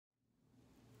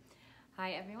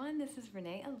Hi everyone, this is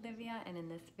Renee Olivia, and in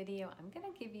this video I'm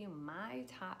going to give you my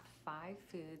top 5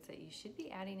 foods that you should be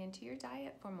adding into your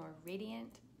diet for more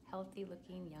radiant, healthy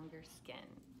looking younger skin.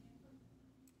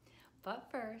 But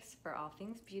first, for all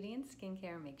things beauty and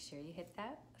skincare, make sure you hit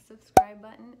that subscribe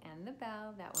button and the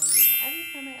bell. That way you know every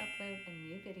time I upload a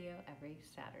new video every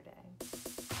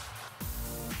Saturday.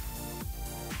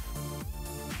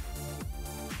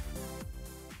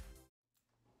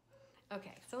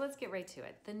 Okay, so let's get right to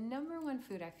it. The number one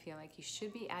food I feel like you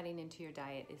should be adding into your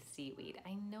diet is seaweed.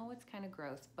 I know it's kind of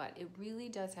gross, but it really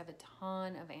does have a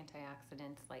ton of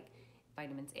antioxidants like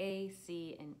vitamins A,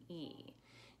 C, and E.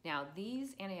 Now,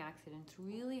 these antioxidants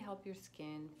really help your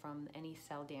skin from any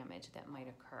cell damage that might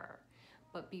occur.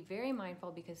 But be very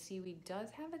mindful because seaweed does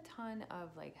have a ton of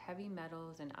like heavy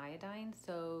metals and iodine,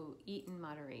 so eat in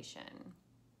moderation.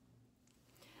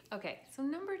 Okay, so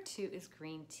number 2 is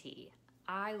green tea.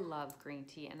 I love green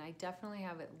tea and I definitely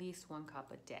have at least 1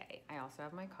 cup a day. I also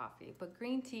have my coffee, but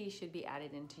green tea should be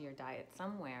added into your diet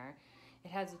somewhere.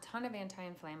 It has a ton of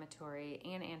anti-inflammatory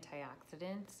and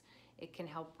antioxidants. It can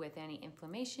help with any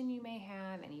inflammation you may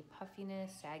have, any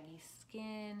puffiness, saggy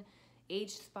skin,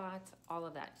 age spots, all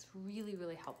of that. It's really,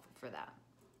 really helpful for that.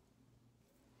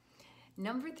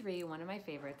 Number 3, one of my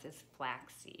favorites, is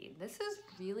flaxseed. This is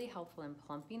really helpful in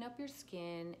plumping up your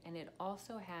skin, and it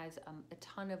also has a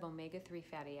ton of omega-3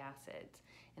 fatty acids,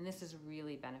 and this is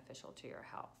really beneficial to your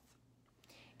health.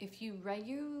 If you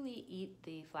regularly eat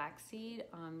the flaxseed,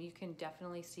 you can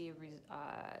definitely see a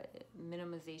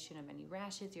minimization of any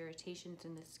rashes, irritations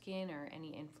in the skin, or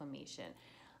any inflammation.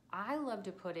 I love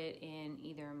to put it in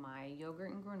either my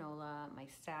yogurt and granola, my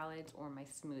salads, or my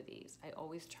smoothies. I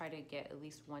always try to get at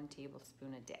least 1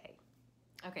 tablespoon a day.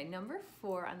 Okay, number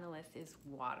 4 on the list is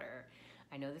water.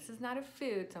 I know this is not a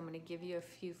food, so I'm going to give you a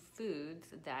few foods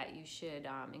that you should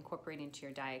incorporate into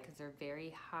your diet because they're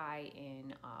very high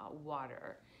in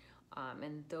water.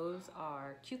 And those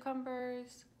are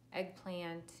cucumbers,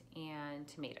 eggplant, and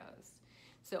tomatoes.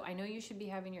 So I know you should be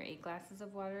having your 8 glasses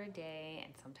of water a day,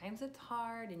 and sometimes it's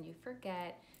hard and you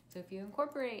forget. So if you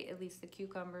incorporate at least the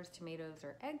cucumbers, tomatoes,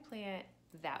 or eggplant,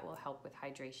 that will help with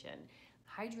hydration.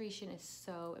 Hydration is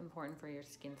so important for your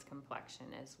skin's complexion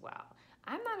as well.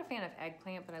 I'm not a fan of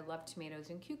eggplant, but I love tomatoes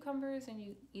and cucumbers, and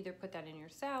you either put that in your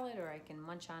salad or I can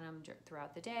munch on them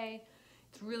throughout the day.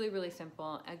 It's really, really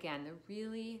simple. Again, they're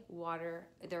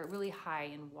really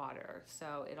high in water,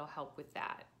 so it'll help with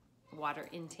that water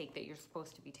intake that you're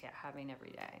supposed to be having every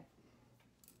day.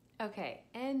 Okay,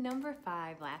 and number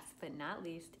 5, last but not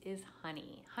least, is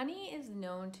honey. Honey is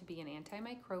known to be an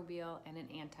antimicrobial and an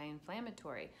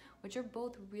anti-inflammatory, which are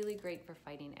both really great for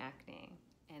fighting acne.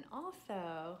 And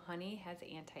also, honey has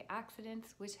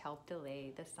antioxidants which help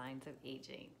delay the signs of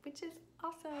aging, which is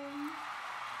awesome.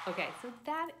 Okay, so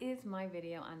that is my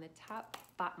video on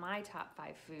my top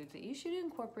 5 foods that you should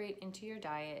incorporate into your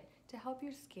diet to help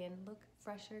your skin look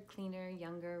fresher, cleaner,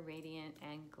 younger, radiant,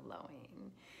 and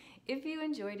glowing. If you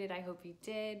enjoyed it, I hope you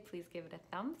did. Please give it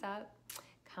a thumbs up,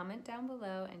 comment down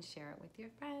below, and share it with your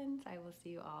friends. I will see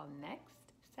you all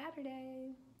next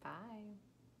Saturday. Bye.